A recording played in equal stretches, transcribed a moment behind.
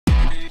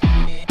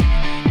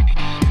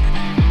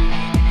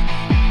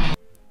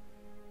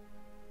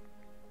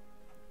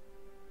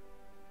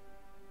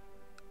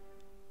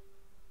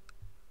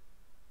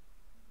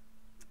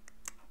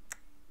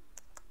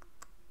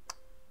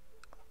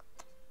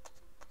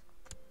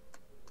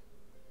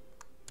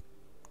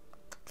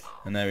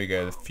And there we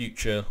go, the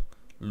future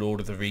Lord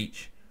of the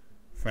Reach,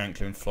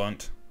 Franklin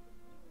Flaunt.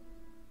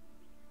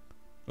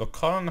 Well,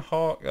 Carl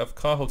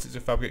holds its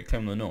fabricated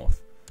claim on the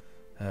north.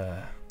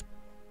 That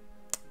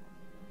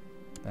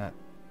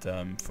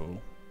dumb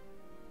fool.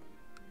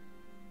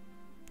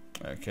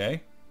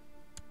 Okay.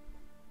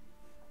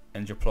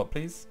 End your plot,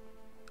 please.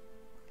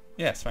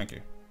 Yes, thank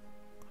you.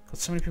 God,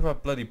 so many people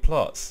have bloody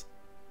plots.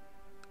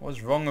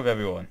 What's wrong with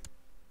everyone?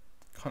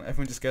 Can't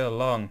everyone just get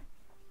along?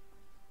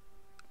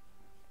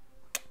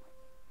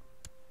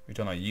 We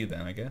don't like you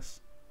then, I guess.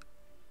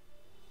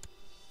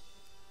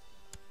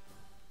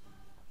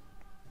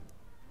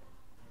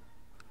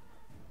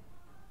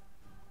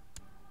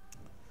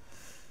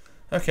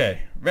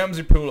 Okay,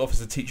 Ramsay Poole offers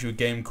to teach you a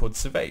game called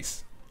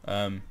Cervase.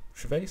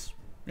 Cervase?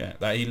 Yeah,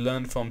 that he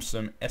learned from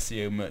some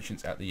SEO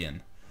merchants at the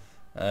inn.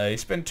 You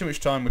spend too much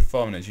time with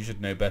foreigners, you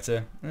should know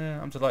better.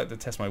 I'm delighted to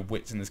test my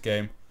wits in this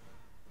game.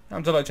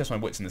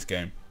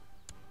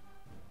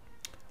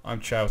 I'm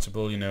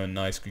charitable, you know, and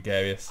nice,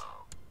 gregarious.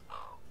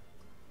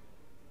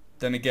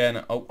 Then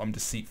again, oh, I'm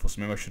deceitful,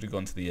 so maybe I should have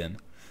gone to the inn.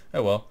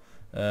 Oh well,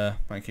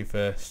 thank you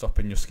for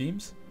stopping your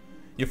schemes.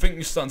 You think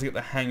you're starting to get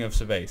the hang of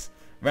Cervase.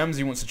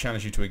 Ramsay wants to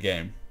challenge you to a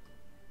game.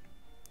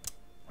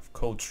 Of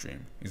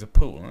Coldstream. He's a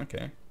pool,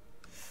 okay.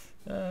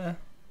 Yeah,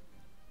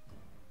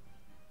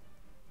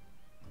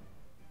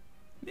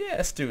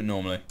 let's do it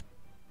normally.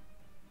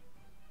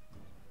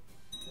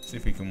 See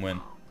if we can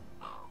win.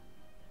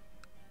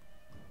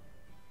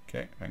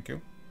 Okay, thank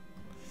you.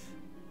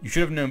 You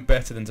should have known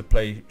better than to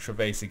play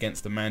Cervase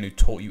against the man who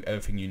taught you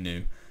everything you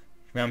knew.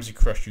 Ramsay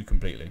crushed you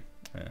completely.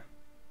 Yeah.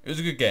 It was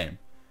a good game.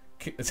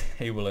 Kick the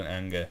table in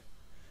anger.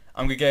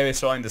 I'm gregarious,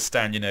 so I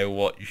understand, you know,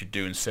 what you should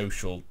do in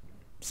social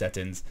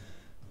settings.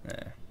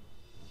 Yeah.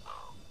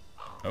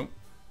 Oh.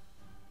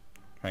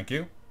 Thank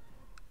you.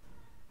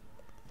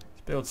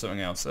 Let's build something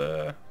else.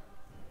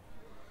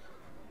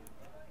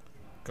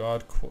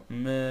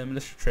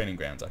 Militia training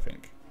grounds, I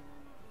think.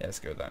 Yeah, let's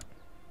go with that.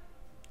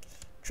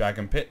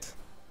 Dragon pit.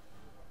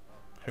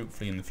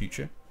 Hopefully in the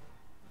future.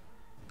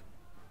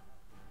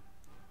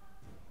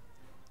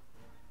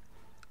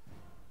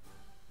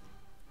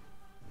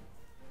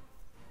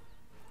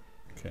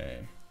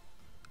 Okay.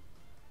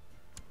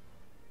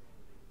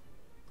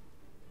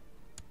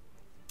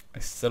 I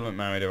still haven't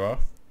married her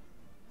off.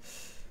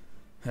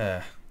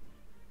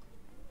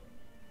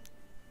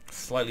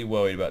 Slightly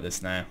worried about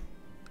this now.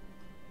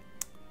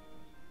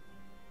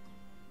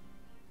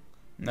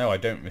 No, I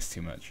don't miss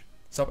too much.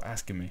 Stop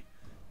asking me.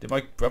 Did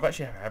my brother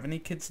actually have any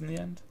kids in the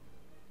end?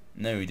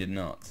 No, he did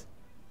not.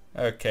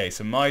 Okay,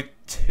 so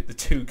the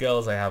two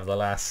girls I have are the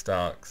last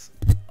Starks.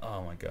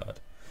 Oh my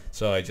god.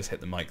 So I just hit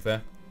the mic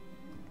there.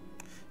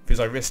 Because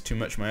I risked too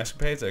much my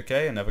escapades.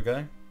 Okay, another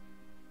guy.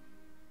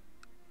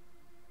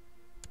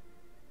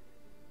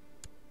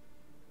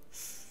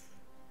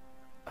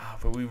 Ah,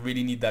 but we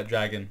really need that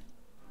dragon.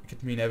 It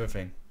could mean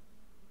everything.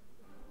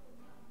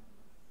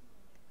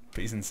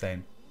 But he's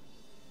insane.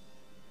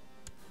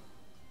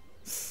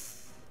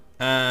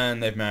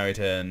 And they've married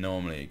her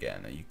normally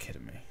again. Are you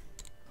kidding me?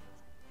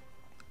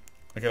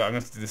 Okay, I'm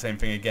going to do the same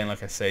thing again,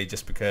 like I say,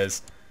 just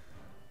because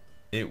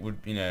it would,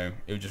 you know,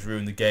 it would just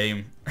ruin the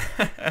game.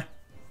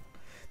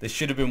 They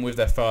should have been with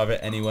their father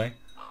anyway.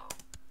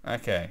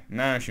 Okay,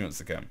 now she wants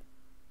to come.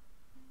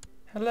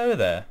 Hello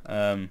there,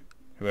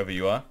 whoever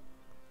you are.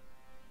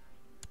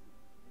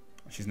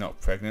 She's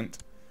not pregnant.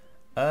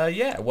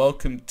 Yeah,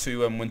 welcome to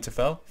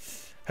Winterfell.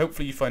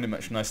 Hopefully you find it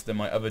much nicer than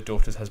my other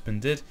daughter's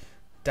husband did.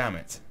 Damn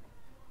it.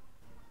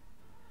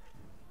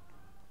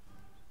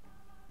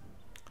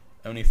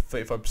 Only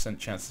 35%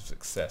 chance of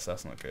success,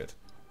 that's not good.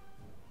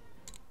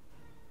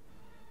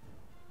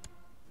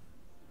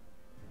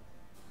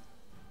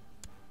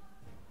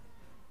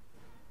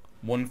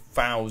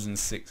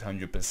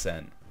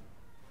 $1,600%.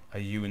 Are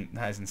you in?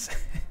 That is insane.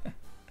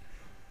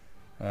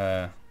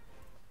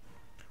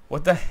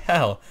 What the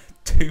hell?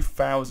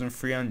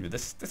 2,300.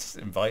 This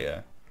invite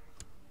her.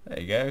 There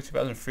you go.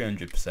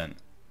 2,300%.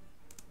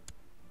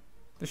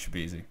 This should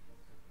be easy.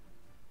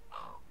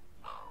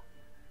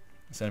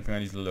 Is there anything I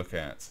need to look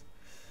at?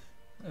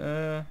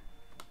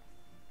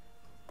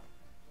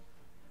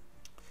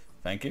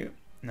 Thank you.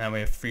 Now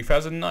we have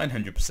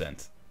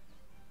 3,900%.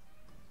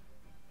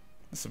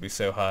 This will be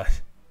so hard.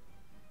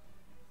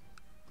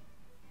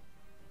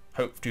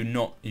 You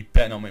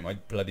better not make my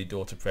bloody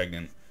daughter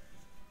pregnant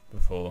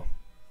before.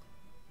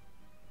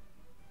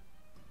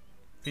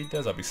 If he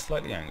does, I'll be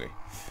slightly angry.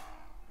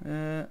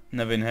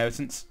 Another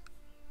inheritance.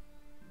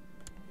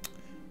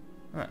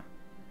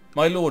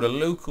 My lord, a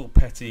local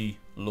petty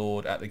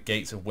lord at the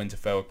gates of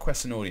Winterfell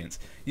requests an audience.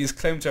 He is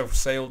claimed to have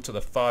sailed to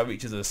the far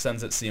reaches of the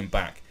sunset sea and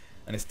back,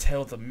 and has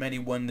told the many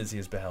wonders he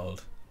has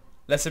beheld.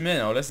 Let him in,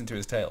 I'll listen to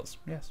his tales.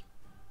 Yes.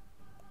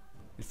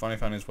 He's finally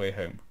found his way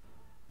home.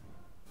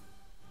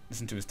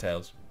 Listen to his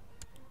tales.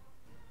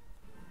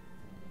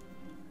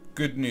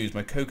 Good news,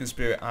 my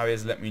co-conspirator Arya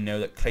let me know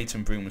that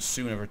Clayton Broom will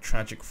soon have a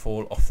tragic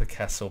fall off the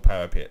castle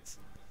parapet.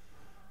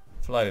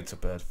 Fly, little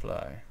bird,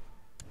 fly.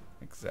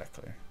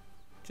 Exactly.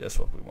 Just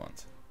what we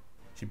want.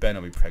 She better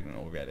not be pregnant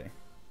already.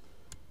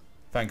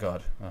 Thank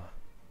God. Oh.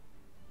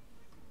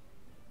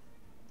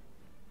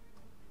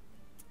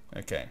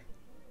 Okay.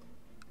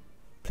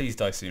 Please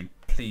die soon.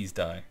 Please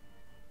die.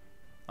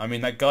 I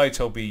mean, that guy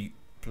told me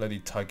bloody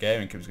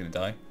Targaryen kid was going to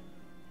die.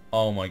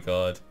 Oh my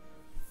God.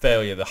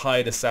 Failure. The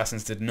hired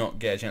assassins did not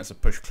get a chance to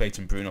push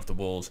Clayton Brune off the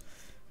walls,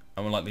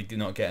 and will likely did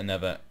not get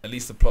another. At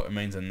least the plot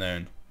remains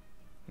unknown.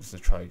 Let's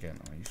try again.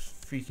 Are you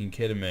freaking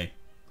kidding me?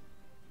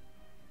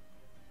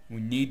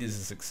 We need this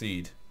to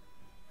succeed.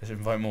 Let's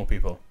invite more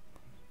people.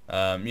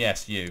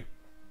 Yes, you.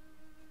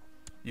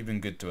 You've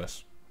been good to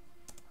us.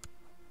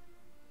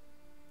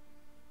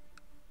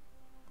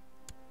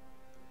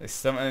 They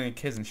still haven't had any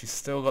kids and she's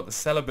still got the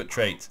celibate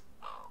trait.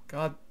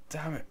 God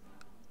damn it.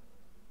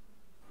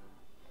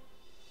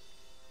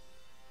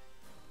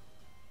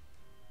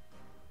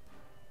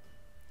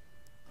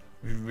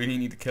 We really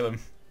need to kill him.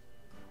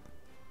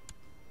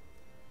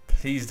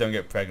 Please don't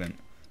get pregnant.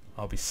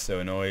 I'll be so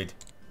annoyed.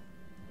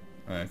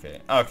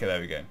 Okay. Okay,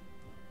 there we go.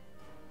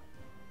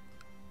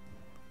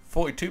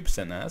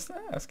 42% now.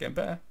 That's getting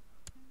better.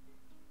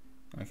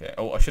 Okay.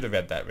 Oh, I should have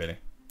read that, really.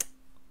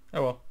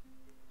 Oh well.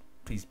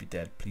 Please be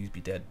dead. Please be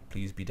dead.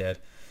 Please be dead.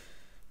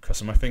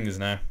 Crossing my fingers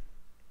now.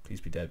 Please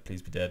be dead.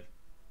 Please be dead.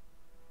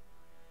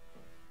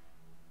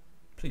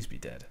 Please be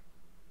dead.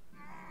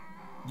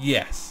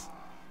 Yes.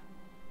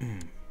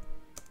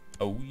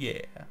 Oh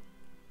yeah.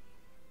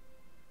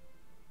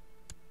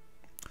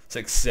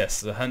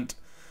 Success.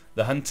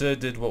 The hunter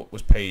did what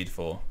was paid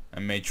for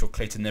and made sure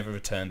Clayton never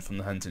returned from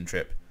the hunting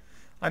trip.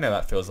 I know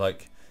that feels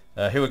like.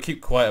 He will keep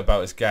quiet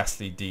about his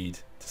ghastly deed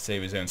to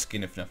save his own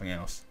skin if nothing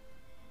else.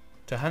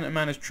 To hunt a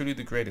man is truly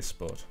the greatest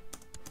sport.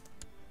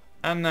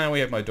 And now we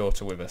have my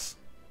daughter with us.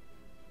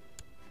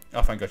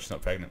 Oh, thank God she's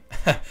not pregnant.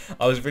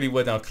 I was really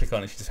worried I'll click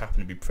on it, she just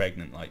happened to be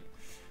pregnant. Like,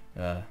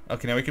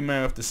 okay, now we can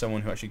marry off to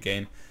someone who actually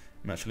gained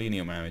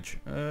matrilineal marriage.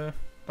 Like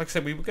I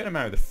said, we were going to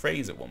marry the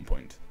Freys at one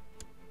point.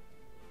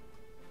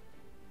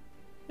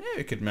 Yeah,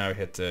 we could marry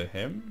her to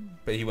him,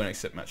 but he won't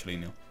accept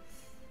matrilineal.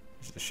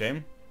 Which is a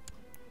shame.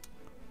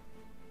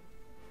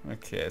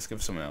 Okay, let's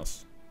give someone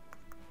else.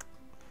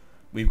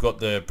 We've got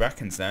the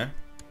Brackens now.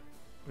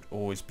 Would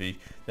always be.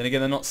 Then again,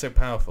 they're not so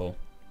powerful.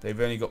 They've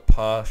only got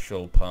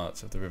partial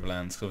parts of the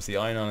Riverlands. Because obviously the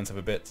Iron Islands have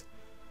a bit.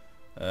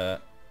 The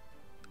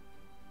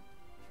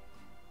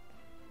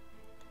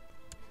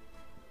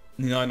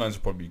Iron Islands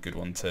would probably be a good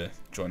one to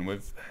join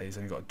with. He's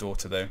only got a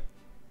daughter though.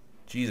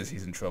 Jesus,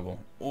 he's in trouble.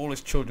 All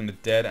his children are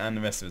dead and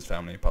the rest of his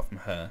family, apart from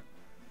her.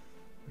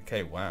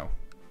 Okay, wow.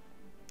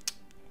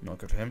 Not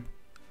good for him.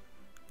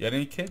 You had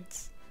any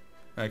kids?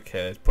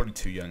 Okay, it's probably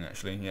too young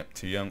actually. Yep,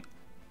 too young.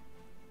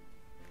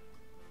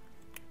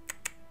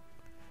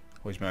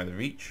 Always marry the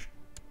Reach.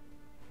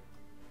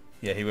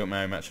 Yeah, he won't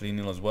marry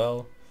matrilineal as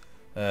well.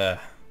 The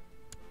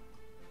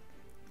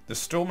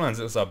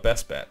Stormlands is our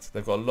best bet.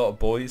 They've got a lot of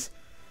boys.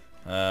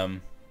 Okay,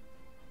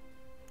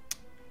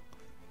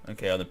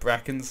 on the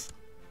Brackens.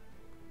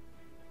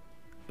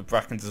 The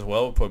Brackens as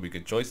well would probably be a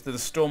good choice. The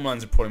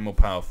Stormlands are probably more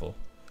powerful.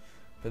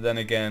 But then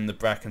again, the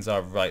Brackens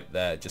are right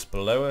there, just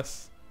below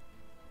us.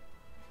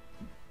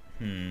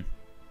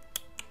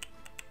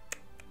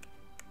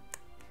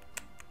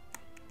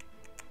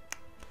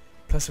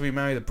 Plus, if we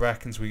marry the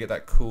Brackens, we get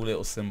that cool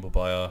little symbol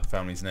by our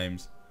family's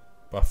names.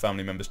 By our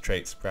family members'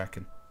 traits,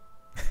 Bracken.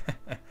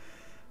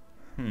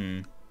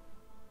 Then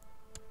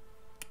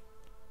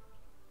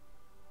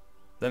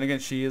again,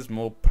 she is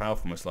more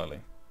powerful, most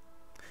likely.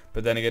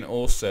 But then again,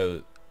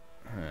 also...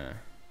 how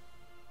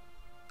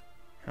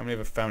many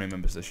other family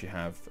members does she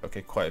have?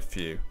 Okay, quite a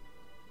few.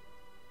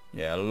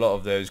 Yeah, a lot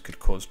of those could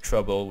cause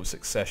trouble with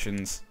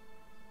successions.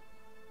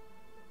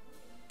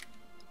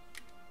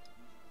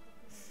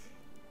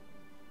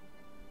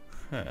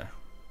 We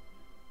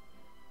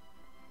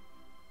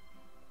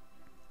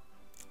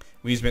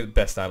need to make the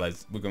best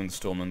allies. We're going to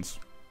Stormlands.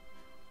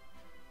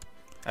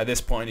 At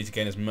this point, I need to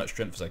gain as much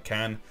strength as I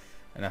can,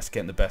 and that's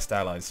getting the best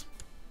allies.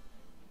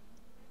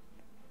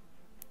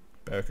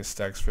 Berica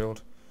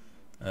Stagsfield.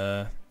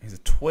 He's a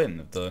twin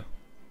of the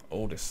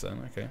oldest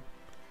son. Okay.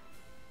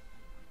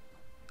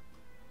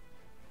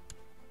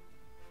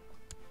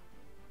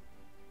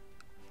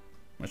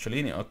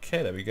 Matrilineal.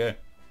 Okay, there we go.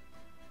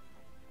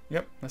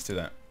 Yep, let's do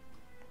that.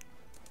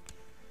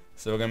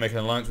 So we're going to make an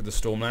alliance with the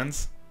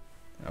Stormlands.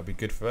 That'll be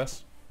good for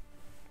us.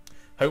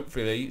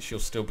 Hopefully she'll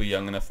still be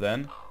young enough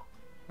then.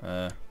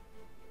 9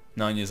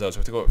 years old, so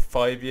we have to go up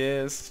 5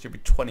 years. She'll be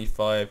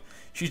 25.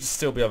 She should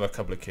still be able to have a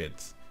couple of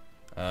kids.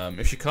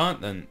 If she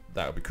can't, then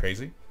that would be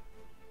crazy.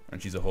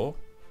 And she's a whore.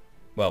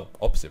 Well,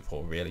 opposite of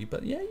whore really,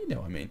 but yeah, you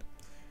know what I mean.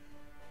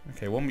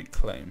 Okay, 1 week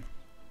claim.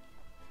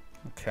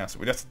 Okay, so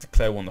we'd have to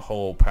declare one the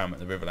whole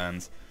Paramount of the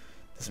Riverlands.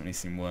 Doesn't really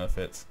seem worth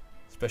it.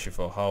 Especially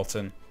for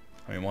Halton.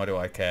 I mean, why do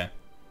I care?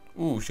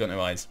 Ooh, she's got no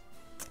eyes.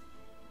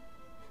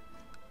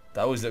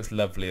 That always looks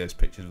lovely, those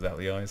pictures without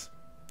the eyes.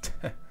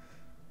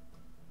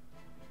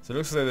 So it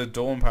looks like the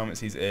Dawn Paramount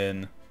he's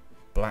in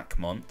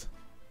Blackmont.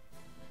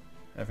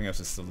 Everything else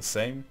is still the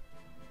same.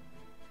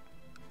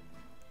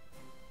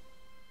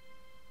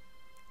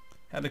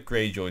 How the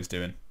Greyjoys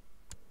doing?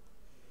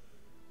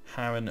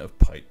 Harren of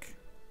Pike.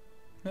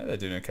 Yeah, they're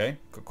doing okay.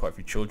 Got quite a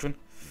few children.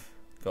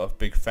 Got a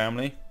big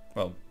family.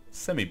 Well,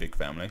 semi-big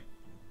family.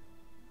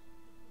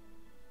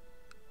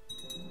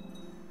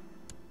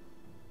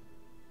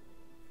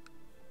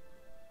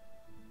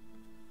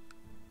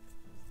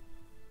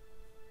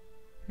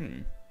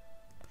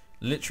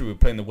 Literally, we're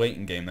playing the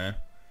waiting game now.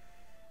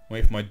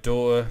 Wait for my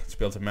daughter to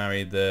be able to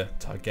marry the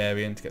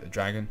Targaryen to get the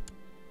dragon.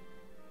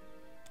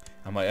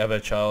 And my other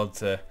child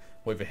to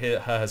wait for her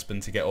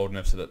husband to get old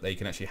enough so that they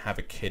can actually have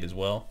a kid as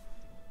well.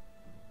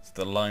 So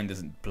the line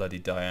doesn't bloody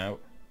die out.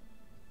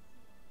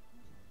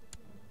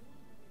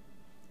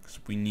 Because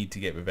we need to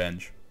get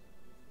revenge.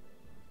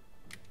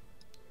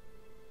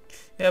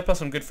 Yeah,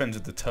 plus I'm good friends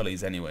with the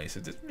Tullys anyway, so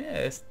just, yeah,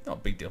 it's not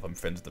a big deal if I'm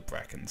friends with the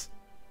Brackens.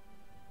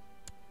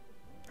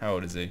 How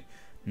old is he?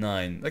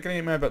 9. They're going to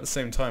get married about the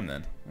same time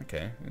then.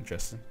 Okay,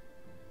 interesting.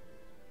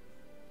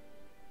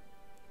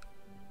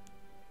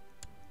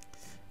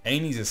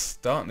 Aenys is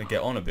starting to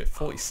get on a bit.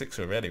 46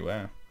 already,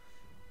 wow.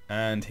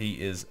 And he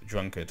is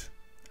drunkard.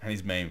 And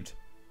he's maimed.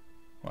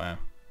 Wow.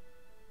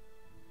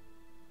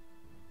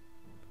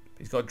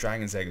 He's got a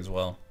dragon's egg as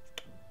well.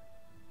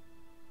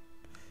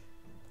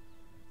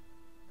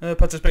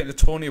 Participate in the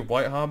tourney of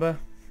White Harbour?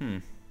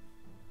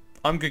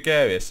 I'm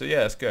gregarious, so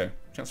yeah, let's go.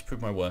 Chance to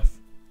prove my worth.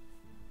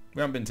 We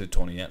haven't been to the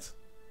tourney yet.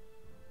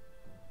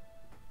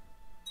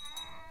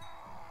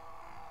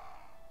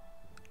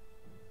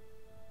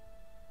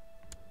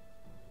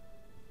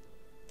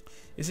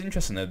 It's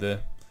interesting though, the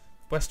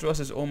Westeros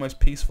is almost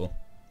peaceful.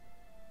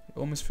 It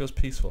almost feels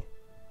peaceful.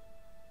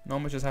 Not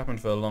much has happened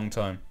for a long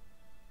time.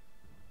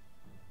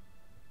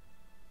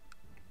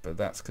 But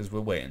that's because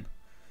we're waiting.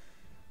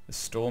 The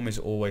storm is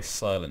always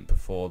silent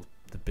before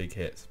the big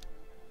hit.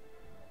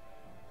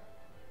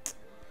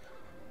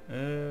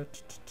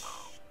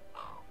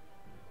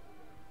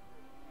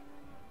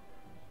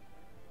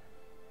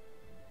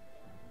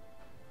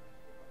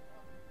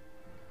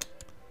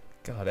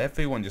 God,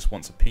 everyone just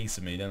wants a piece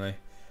of me, don't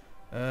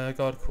they?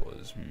 Guard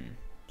quarters.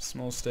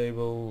 Small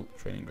stable,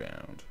 training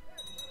ground.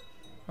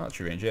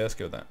 Archery range, yeah, let's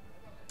go with that.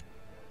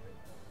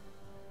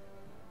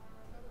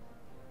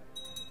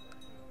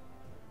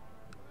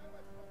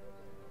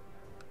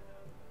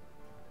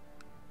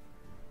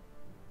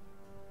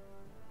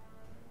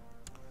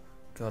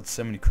 God,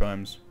 so many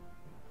crimes.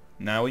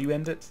 Now will you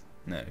end it?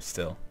 No,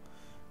 still.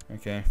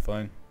 Okay,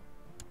 fine.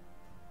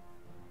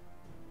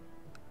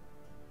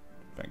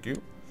 Thank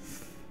you.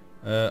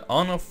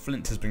 Arnulf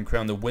Flint has been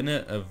crowned the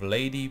winner of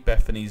Lady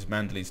Bethany's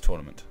Manderley's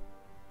tournament.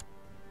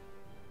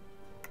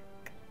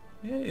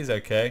 Yeah, he's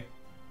okay.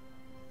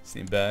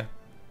 Seen better.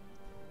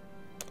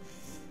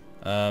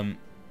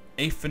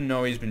 Aethan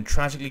Norrie has been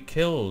tragically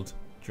killed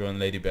during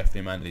Lady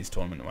Bethany Manderley's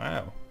tournament.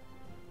 Wow.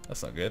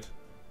 That's not good.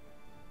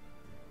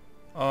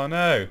 Oh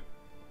no.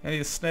 I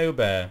need a snow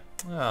bear.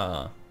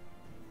 Ah.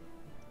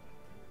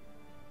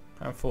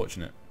 How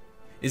unfortunate.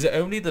 Is it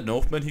only the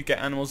Northmen who get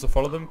animals to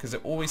follow them? Because it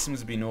always seems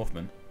to be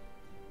Northmen.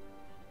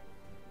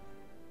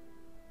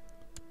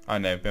 I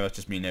know, maybe that's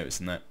just me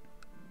noticing that.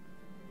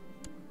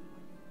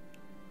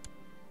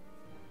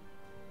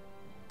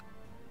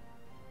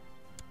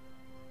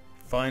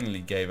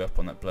 Finally gave up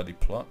on that bloody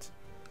plot.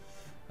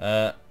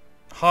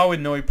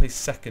 Harwin Norrie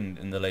placed second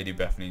in the Lady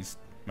Bethany's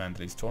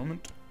Manderley's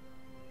tournament.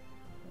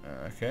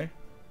 Okay.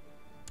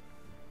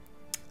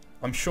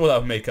 I'm sure that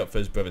would make up for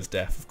his brother's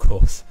death, of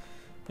course.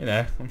 You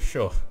know, I'm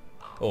sure.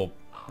 Or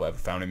whatever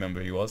family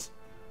member he was.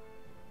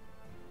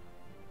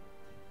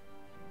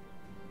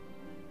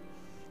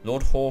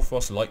 Lord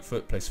Hoarfrost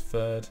Lightfoot placed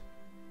third.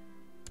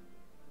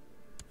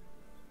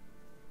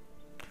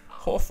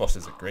 Hoarfrost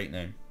is a great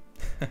name.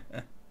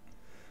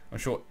 I'm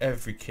sure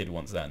every kid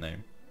wants that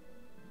name.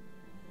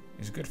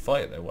 He's a good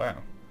fighter though, wow.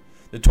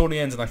 The tourney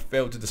ends and I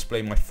failed to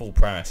display my full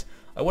prowess.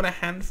 I won a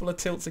handful of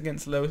tilts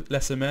against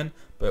lesser men,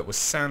 but was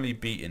soundly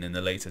beaten in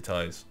the later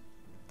ties.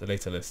 The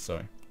later list,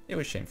 sorry. It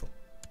was shameful.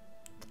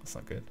 That's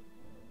not good.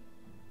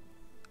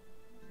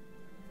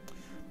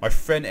 My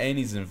friend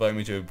Aenys invited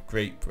me to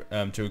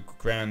a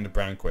grand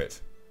banquet.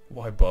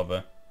 Why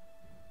bother?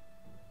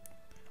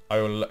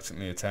 I will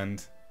reluctantly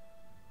attend.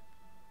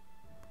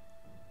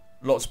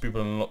 Lots of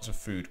people and lots of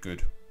food,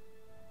 good.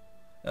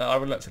 I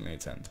reluctantly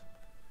attend.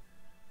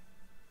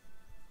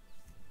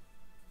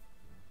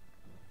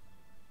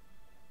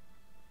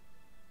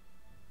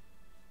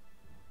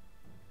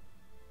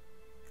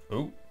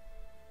 Oh.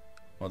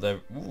 Well,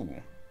 they're...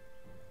 Ooh.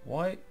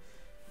 Why?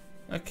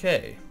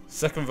 Okay.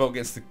 Second vote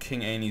against the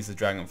King Aenys the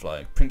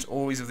Dragonfly. Prince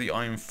always of the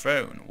Iron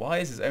Throne. Why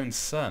is his own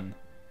son?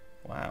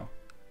 Wow.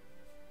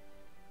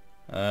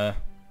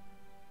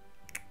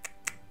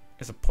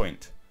 It's a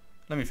point.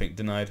 Let me think.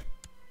 Denied.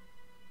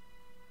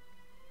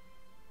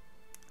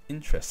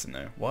 Interesting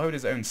though. Why would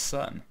his own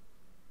son?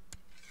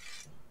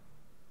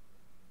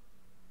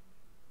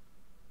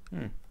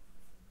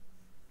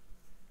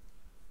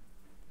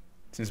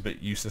 Seems a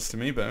bit useless to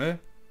me, but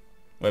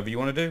whatever you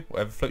want to do,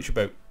 whatever floats your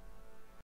boat.